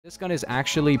This gun is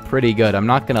actually pretty good, I'm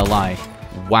not gonna lie.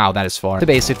 Wow, that is far. To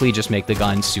basically just make the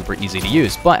gun super easy to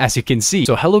use. But as you can see,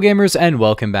 so hello gamers and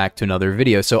welcome back to another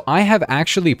video. So I have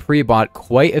actually pre-bought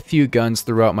quite a few guns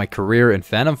throughout my career in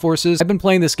Phantom Forces. I've been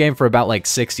playing this game for about like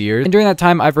 6 years, and during that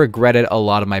time I've regretted a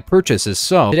lot of my purchases.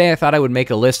 So today I thought I would make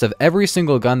a list of every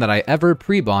single gun that I ever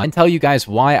pre-bought and tell you guys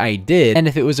why I did and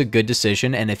if it was a good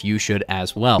decision and if you should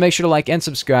as well. Make sure to like and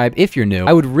subscribe if you're new.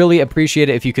 I would really appreciate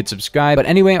it if you could subscribe. But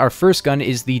anyway, our first gun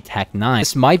is the Tech 9.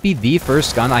 This might be the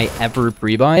first gun I ever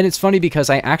pre-bought, and it's funny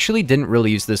because I actually didn't really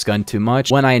use this gun too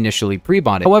much when I initially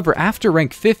pre-bought it. However, after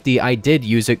rank 50, I did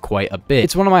use it quite a bit.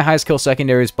 It's one of my highest kill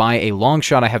secondaries by a long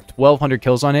shot. I have 1,200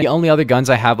 kills on it. The only other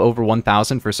guns I have over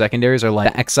 1,000 for secondaries are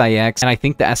like the XIX and I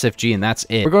think the SFG, and that's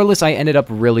it. Regardless, I ended up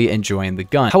really enjoying the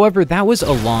gun. However, that was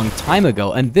a long time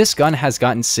ago, and this gun has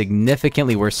gotten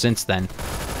significantly worse since then.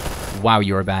 Wow,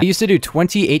 you're bad. I used to do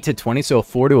 28 to 20, so a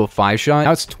 4 to a 5 shot.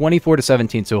 Now it's 24 to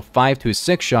 17, so a 5 to a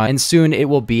 6 shot. And soon it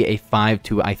will be a 5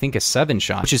 to, I think, a 7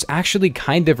 shot, which is actually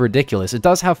kind of ridiculous. It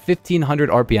does have 1,500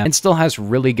 RPM and still has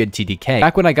really good TDK.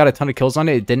 Back when I got a ton of kills on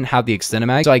it, it didn't have the extended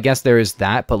mag, so I guess there is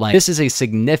that. But like, this is a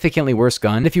significantly worse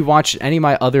gun. If you watch any of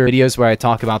my other videos where I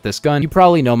talk about this gun, you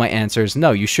probably know my answers.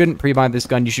 No, you shouldn't pre-buy this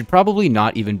gun. You should probably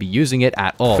not even be using it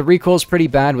at all. The recoil is pretty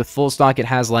bad. With full stock, it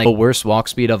has like the worst walk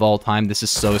speed of all time. This is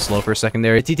so slow for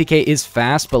secondary. The TTK is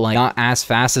fast, but like not as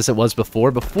fast as it was before.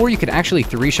 Before you could actually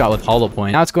 3-shot with hollow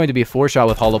point. Now it's going to be a 4-shot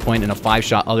with hollow point and a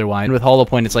 5-shot otherwise. And with hollow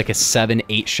point, it's like a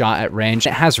 7-8 shot at range.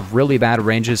 It has really bad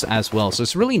ranges as well, so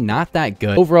it's really not that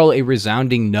good. Overall, a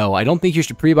resounding no. I don't think you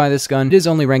should pre-buy this gun. It is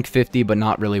only rank 50, but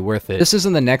not really worth it. This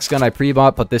isn't the next gun I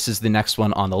pre-bought, but this is the next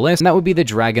one on the list, and that would be the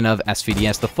Dragunov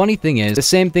SVDS. The funny thing is, the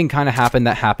same thing kind of happened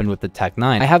that happened with the Tech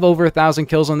 9. I have over 1,000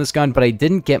 kills on this gun, but I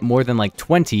didn't get more than like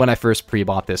 20 when I first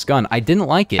pre-bought this gun. I didn't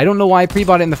like it. I don't know why I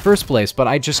pre-bought it in the first place, but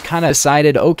I just kind of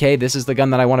decided, okay, this is the gun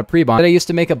that I want to pre-buy. Did I used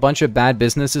to make a bunch of bad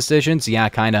business decisions? Yeah,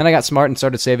 kind of. And I got smart and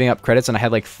started saving up credits, and I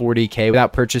had like 40k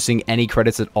without purchasing any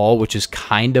credits at all, which is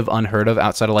kind of unheard of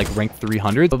outside of like rank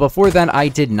 300. But before then, I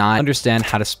did not understand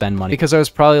how to spend money because I was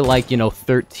probably like, you know,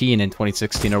 13 in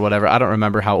 2016 or whatever. I don't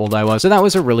remember how old I was. So that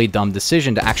was a really dumb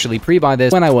decision to actually pre-buy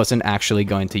this when I wasn't actually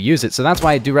going to use it. So that's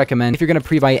why I do recommend, if you're going to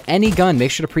pre-buy any gun,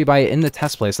 make sure to pre-buy it in the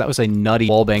test place. That was a nutty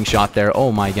wallbang shot there.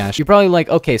 Oh my gosh. You're probably like,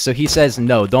 okay, so he says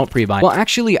no, don't pre-buy. Well,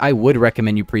 actually, I would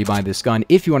recommend you pre-buy this gun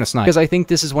if you want to snipe, because I think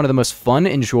this is one of the most fun,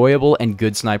 enjoyable, and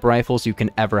good sniper rifles you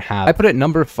can ever have. I put it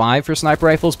number 5 for sniper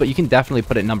rifles, but you can definitely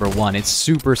put it number 1. It's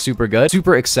super, super good,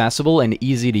 super accessible, and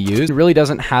easy to use. It really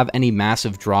doesn't have any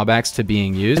massive drawbacks to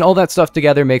being used, and all that stuff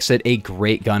together makes it a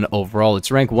great gun overall.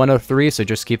 It's rank 103, so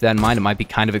just keep that in mind. It might be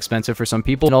kind of expensive for some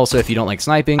people, and also if you don't like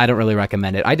sniping, I don't really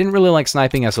recommend it. I didn't really like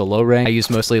sniping as a low rank. I used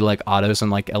mostly like autos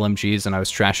and like LMGs, and I was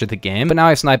trash at the game, but now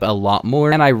I snipe a lot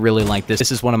more, and I really like this.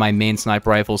 This is one of my main sniper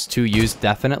rifles to use,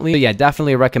 definitely. So yeah,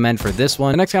 definitely recommend for this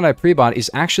one. The next gun I pre-bought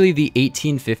is actually the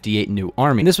 1858 New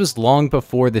Army. And this was long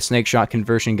before the snake shot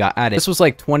conversion got added. This was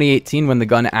like 2018 when the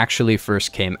gun actually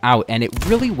first came out, and it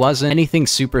really wasn't anything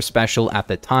super special at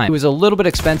the time. It was a little bit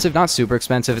expensive, not super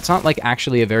expensive. It's not like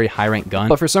actually a very high rank gun,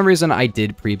 but for some reason I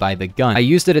did pre-buy the gun. I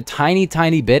used it a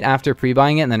tiny bit after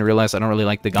pre-buying it, and then realized I don't really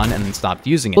like the gun and then stopped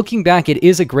using it. Looking back, it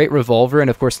is a great revolver, and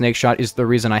of course snake shot is the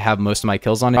reason I have most of my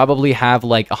kills on it. Probably have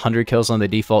like 100 kills on the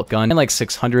default gun and like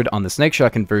 600 on the snake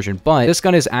shot conversion, but this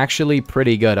gun is actually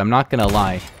pretty good, I'm not gonna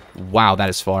lie. Wow, that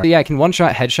is far. So yeah, I can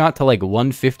one-shot headshot to like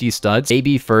 150 studs,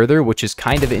 maybe further, which is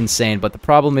kind of insane, but the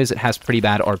problem is it has pretty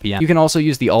bad RPM. You can also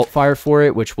use the alt fire for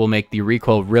it, which will make the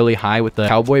recoil really high with the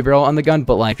cowboy barrel on the gun,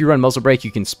 but like if you run muzzle brake,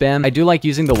 you can spam. I do like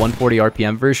using the 140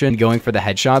 RPM version and going for the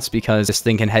headshots because this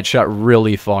thing can headshot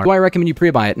really far. Do I recommend you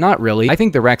pre-buy it? Not really. I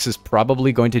think the Rex is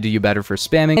probably going to do you better for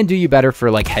spamming and do you better for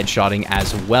like headshotting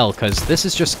as well, because this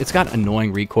is just, it's got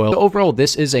annoying recoil. So overall,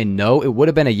 this is a no. It would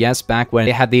have been a yes back when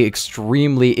they had the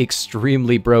extremely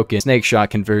broken snake shot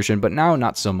conversion, but now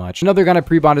not so much. Another gun I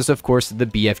pre-bought is of course the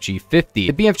BFG 50.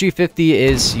 The BFG 50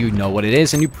 is, you know what it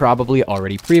is, and you probably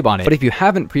already pre-bought it. But if you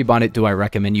haven't pre-bought it, do I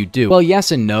recommend you do? Well,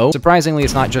 yes and no. Surprisingly,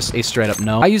 it's not just a straight up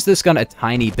no. I used this gun a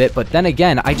tiny bit, but then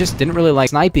again, I just didn't really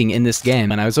like sniping in this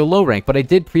game, and I was a low rank, but I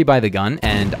did pre-buy the gun,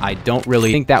 and I don't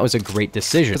really think that was a great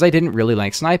decision, because I didn't really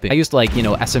like sniping. I used like, you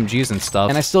know, SMGs and stuff,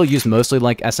 and I still use mostly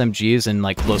like SMGs and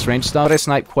like close range stuff, but I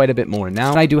snipe quite a bit more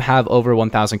now, and I do have over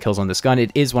 1,000 2,000 kills on this gun.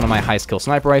 It is one of my highest kill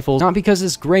sniper rifles, not because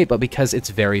it's great, but because it's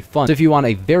very fun. So if you want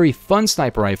a very fun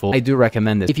sniper rifle, I do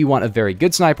recommend this. If you want a very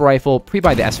good sniper rifle,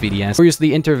 pre-buy the SVDS, or use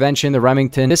the Intervention, the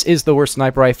Remington. This is the worst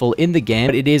sniper rifle in the game,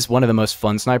 but it is one of the most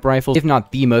fun sniper rifles, if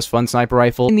not the most fun sniper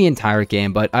rifle in the entire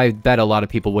game. But I bet a lot of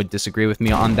people would disagree with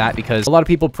me on that, because a lot of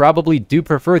people probably do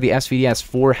prefer the SVDS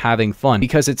for having fun,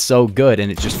 because it's so good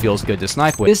and it just feels good to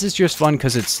snipe with. This is just fun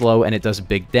because it's slow and it does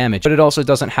big damage, but it also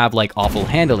doesn't have like awful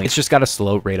handling. It's just got a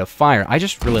slow rate of fire. I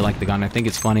just really like the gun. I think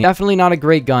it's funny. Definitely not a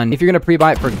great gun. If you're gonna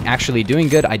pre-buy it for actually doing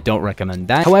good, I don't recommend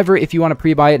that. However, if you want to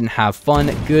pre-buy it and have fun,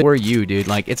 good for you, dude.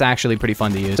 Like, it's actually pretty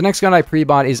fun to use. The next gun I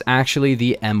pre-bought is actually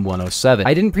the M107.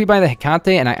 I didn't pre-buy the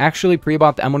Hecate, and I actually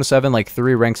pre-bought the M107 like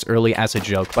 3 ranks early as a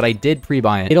joke, but I did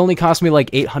pre-buy it. It only cost me like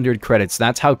 800 credits.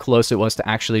 That's how close it was to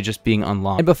actually just being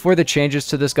unlocked. And before the changes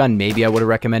to this gun, maybe I would have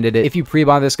recommended it. If you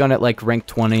pre-buy this gun at like rank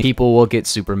 20, people will get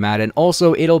super mad, and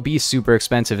also it'll be super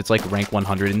expensive. It's like rank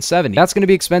 170. That's going to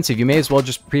be expensive. You may as well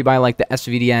just pre-buy like the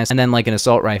SVDS and then like an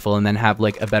assault rifle and then have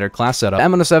like a better class setup. The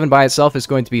M107 by itself is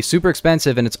going to be super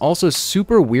expensive, and it's also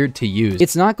super weird to use.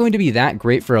 It's not going to be that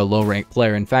great for a low rank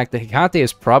player. In fact, the Hecate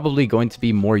is probably going to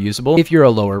be more usable if you're a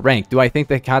lower rank. Do I think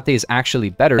the Hecate is actually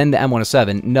better than the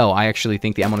M107? No, I actually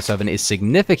think the M107 is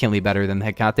significantly better than the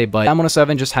Hecate, but the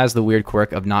M107 just has the weird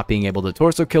quirk of not being able to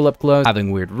torso kill up close,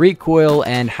 having weird recoil,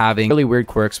 and having really weird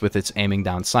quirks with its aiming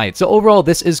down sight. So overall,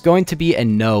 this is going to be a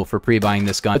no for pre-buying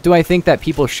this gun. But do I think that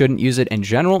people shouldn't use it in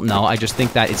general? No, I just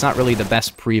think that it's not really the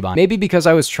best pre-buy. Maybe because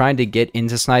I was trying to get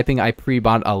into sniping, I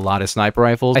pre-bought a lot of sniper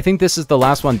rifles. I think this is the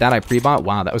last one that I pre-bought.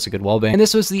 Wow, that was a good wallbang. And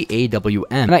this was the AWM.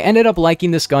 And I ended up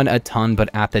liking this gun a ton, but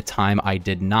at the time I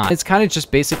did not. It's kind of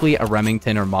just basically a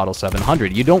Remington or Model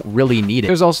 700. You don't really need it.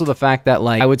 There's also the fact that,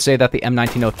 like, I would say that the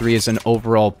M1903 is an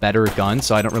overall better gun,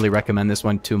 so I don't really recommend this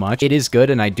one too much. It is good,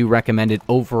 and I do recommend it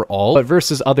overall, but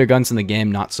versus other guns in the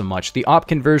game, not so much. The op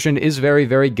conversion is very,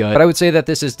 very good, but I would say that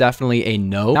this is definitely a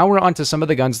no. Now we're on to some of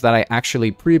the guns that I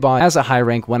actually pre-bought as a high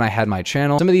rank when I had my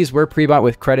channel. Some of these were pre-bought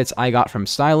with credits I got from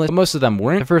stylists, but most of them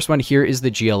weren't. The first one here is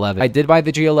the G11. I did buy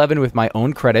the G11 with my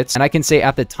own credits, and I can say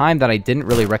at the time that I didn't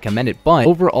really recommend it, but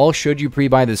overall, should you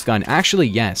pre-buy this gun? Actually,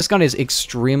 yes. This gun is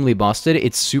extremely busted.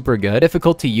 It's super good.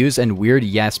 Difficult to use and weird,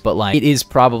 yes, but like, it is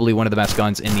probably one of the best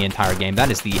guns in the entire game.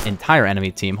 That is the entire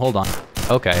enemy team. Hold on.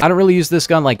 Okay. I don't really use this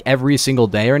gun like every single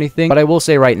day or anything, but I will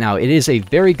say right now, it is a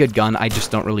very good gun. I just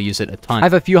don't really use it a ton. I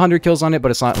have a few hundred kills on it,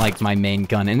 but it's not like my main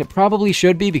gun, and it probably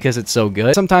should be because it's so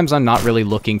good. Sometimes I'm not really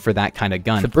looking for that kind of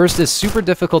gun. The burst is super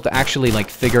difficult to actually like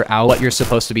figure out what you're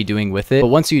supposed to be doing with it, but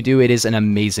once you do, it is an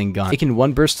amazing gun. It can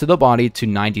one burst to the body to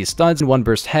 90 studs and one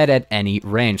burst head at any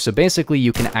range. So basically,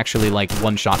 you can actually like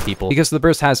one-shot people because the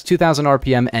burst has 2,000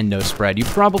 RPM and no spread. You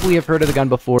probably have heard of the gun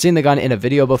before, seen the gun in a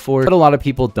video before, but a lot of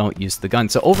people don't use the gun.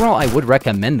 So overall, I would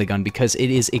recommend the gun because it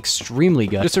is extremely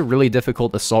good. Just a really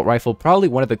difficult assault rifle, probably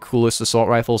one of the coolest assault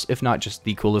rifles, if not just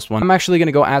the coolest one. I'm actually going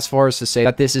to go as far as to say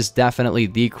that this is definitely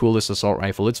the coolest assault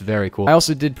rifle. It's very cool. I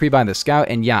also did pre-buy the Scout,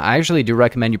 and yeah, I actually do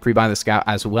recommend you pre-buy the Scout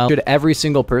as well. Should every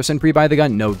single person pre-buy the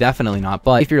gun? No, definitely not.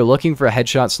 But if you're looking for a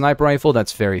headshot sniper rifle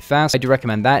that's very fast, I do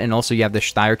recommend that. And also you have the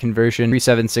Steyr conversion,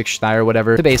 376 Steyr,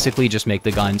 whatever, to basically just make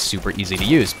the gun super easy to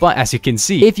use. But as you can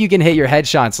see, if you can hit your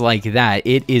headshots like that,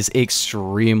 it is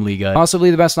extremely good.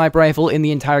 Possibly the best sniper rifle in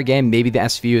the entire game. Maybe the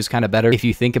SVU is kind of better. If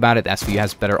you think about it, the SVU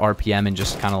has better RPM and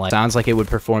just kind of like sounds like it would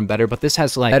perform better, but this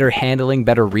has like better handling,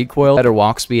 better recoil, better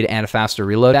walk speed, and a faster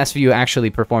reload. The SVU actually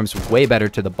performs way better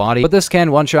to the body, but this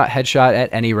can one-shot headshot at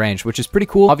any range, which is pretty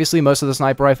cool. Obviously, most of the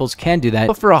sniper rifles can do that,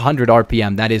 but for 100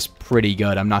 RPM, that is pretty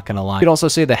good. I'm not gonna lie. You could also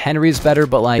say the Henry is better,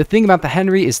 but like the thing about the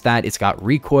Henry is that it's got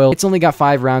recoil. It's only got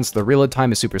 5 rounds. The reload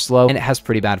time is super slow, and it has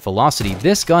pretty bad velocity.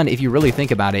 This gun, if you really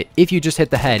think about it, if you just hit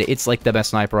the head, it's like the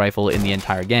best sniper rifle in the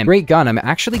entire game. Great gun. I'm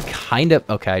actually kind of...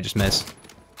 Okay, I just missed.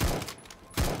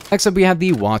 Next up, we have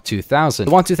the WA 2000.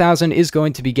 The WA 2000 is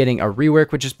going to be getting a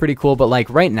rework, which is pretty cool, but like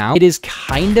right now, it is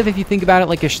kind of, if you think about it,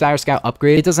 like a Steyr Scout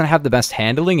upgrade. It doesn't have the best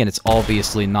handling, and it's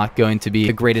obviously not going to be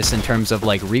the greatest in terms of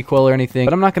like recoil or anything,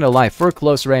 but I'm not going to lie, for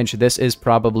close range, this is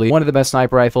probably one of the best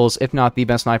sniper rifles, if not the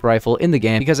best sniper rifle in the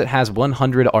game, because it has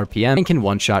 100 RPM and can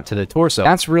one-shot to the torso.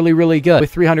 That's really, really good.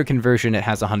 With 300 conversion, it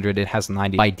has 100, it has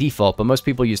 90 by default, but most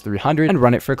people use 300 and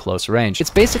run it for close range. It's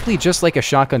basically just like a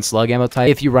shotgun slug ammo type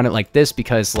if you run it like this,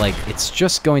 because like, it's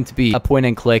just going to be a point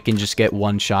and click and just get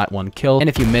one shot, one kill. And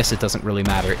if you miss, it doesn't really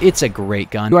matter. It's a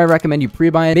great gun. Do I recommend you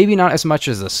pre-buy it? Maybe not as much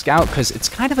as the Scout, because it's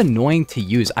kind of annoying to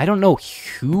use. I don't know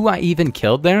who I even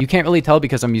killed there. You can't really tell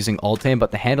because I'm using alt aim,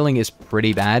 but the handling is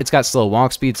pretty bad. It's got slow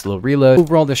walk speed, slow reload.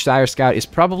 Overall, the Steyr Scout is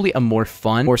probably a more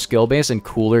fun, more skill-based, and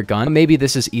cooler gun. But maybe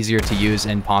this is easier to use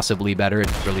and possibly better.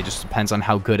 It really just depends on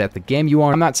how good at the game you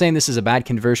are. I'm not saying this is a bad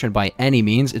conversion by any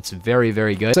means. It's very,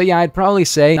 very good. So yeah, I'd probably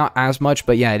say not as much,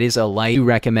 but yeah, it is a light. I do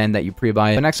recommend that you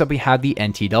pre-buy it. But next up, we have the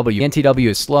NTW. The NTW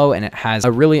is slow, and it has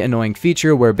a really annoying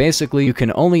feature where basically you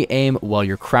can only aim while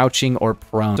you're crouching or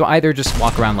prone. So either just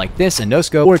walk around like this and no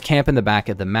scope, or camp in the back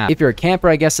of the map. If you're a camper,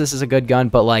 I guess this is a good gun,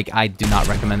 but like, I do not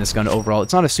recommend this gun overall.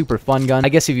 It's not a super fun gun. I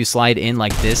guess if you slide in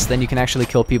like this, then you can actually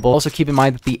kill people. Also, keep in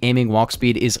mind that the aiming walk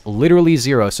speed is literally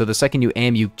 0, so the second you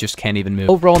aim, you just can't even move.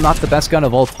 Overall, not the best gun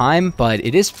of all time, but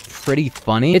it is pretty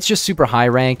funny. It's just super high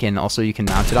rank, and also you can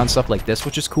mount it on stuff like this,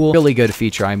 which is cool. Really good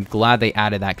feature. I'm glad they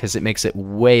added that because it makes it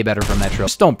way better for Metro.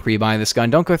 Just don't pre-buy this gun.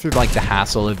 Don't go through like the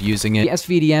hassle of using it. The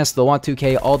SVDS, the Watt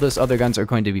 2K, all those other guns are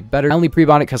going to be better. I only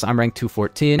pre-bought it because I'm ranked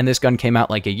 214, and this gun came out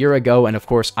like a year ago, and of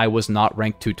course, I was not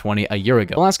ranked 220 a year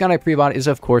ago. The last gun I pre-bought is,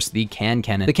 of course, the Can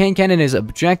Cannon. The Can Cannon is,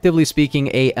 objectively speaking,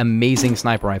 a amazing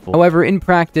sniper rifle. However, in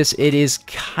practice, it is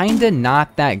kinda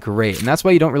not that great, and that's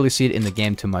why you don't really see it in the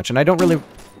game too much, and I don't really...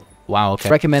 Wow, okay.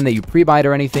 Recommend that you pre-buy it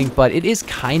or anything, but it is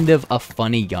kind of a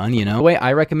funny gun, you know? The way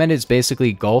I recommend it is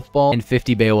basically golf ball and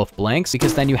 50 Beowulf blanks,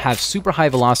 because then you have super high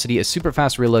velocity, a super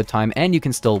fast reload time, and you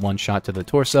can still one-shot to the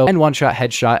torso and one-shot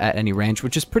headshot at any range,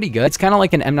 which is pretty good. It's kind of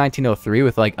like an M1903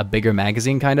 with like a bigger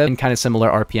magazine kind of, and kind of similar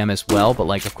RPM as well, but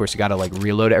like, of course, you gotta like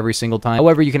reload every single time.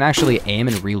 However, you can actually aim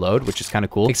and reload, which is kind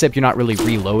of cool, except you're not really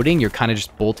reloading, you're kind of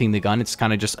just bolting the gun. It's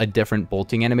kind of just a different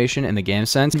bolting animation in the game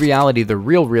sense. In reality, the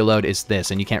real reload is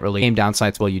this, and you can't really aim down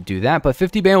sights while you do that. But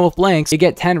 50 Beowulf blanks, you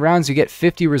get 10 rounds, you get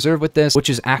 50 reserve with this, which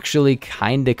is actually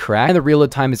kind of cracked, and the reload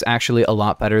time is actually a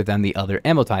lot better than the other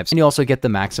ammo types. And you also get the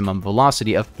maximum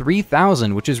velocity of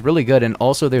 3000, which is really good. And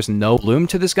also, there's no bloom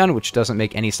to this gun, which doesn't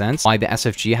make any sense. Why the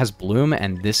SFG has bloom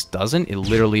and this doesn't? It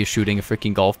literally is shooting a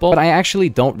freaking golf ball. But I actually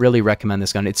don't really recommend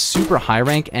this gun. It's super high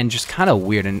rank and just kind of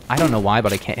weird, and I don't know why,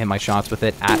 but I can't hit my shots with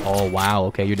it at all. Wow,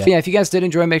 okay, you're dead. But yeah, if you guys did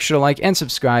enjoy, make sure to like and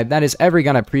subscribe. That is every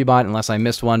gun I pre-bought, unless I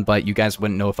missed one, but you guys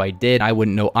wouldn't know if I did. I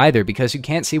wouldn't know either, because you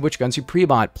can't see which guns you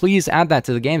pre-bought. Please add that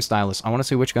to the game stylus. I want to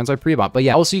see which guns I pre-bought. But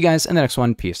yeah, I will see you guys in the next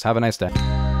one. Peace. Have a nice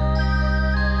day.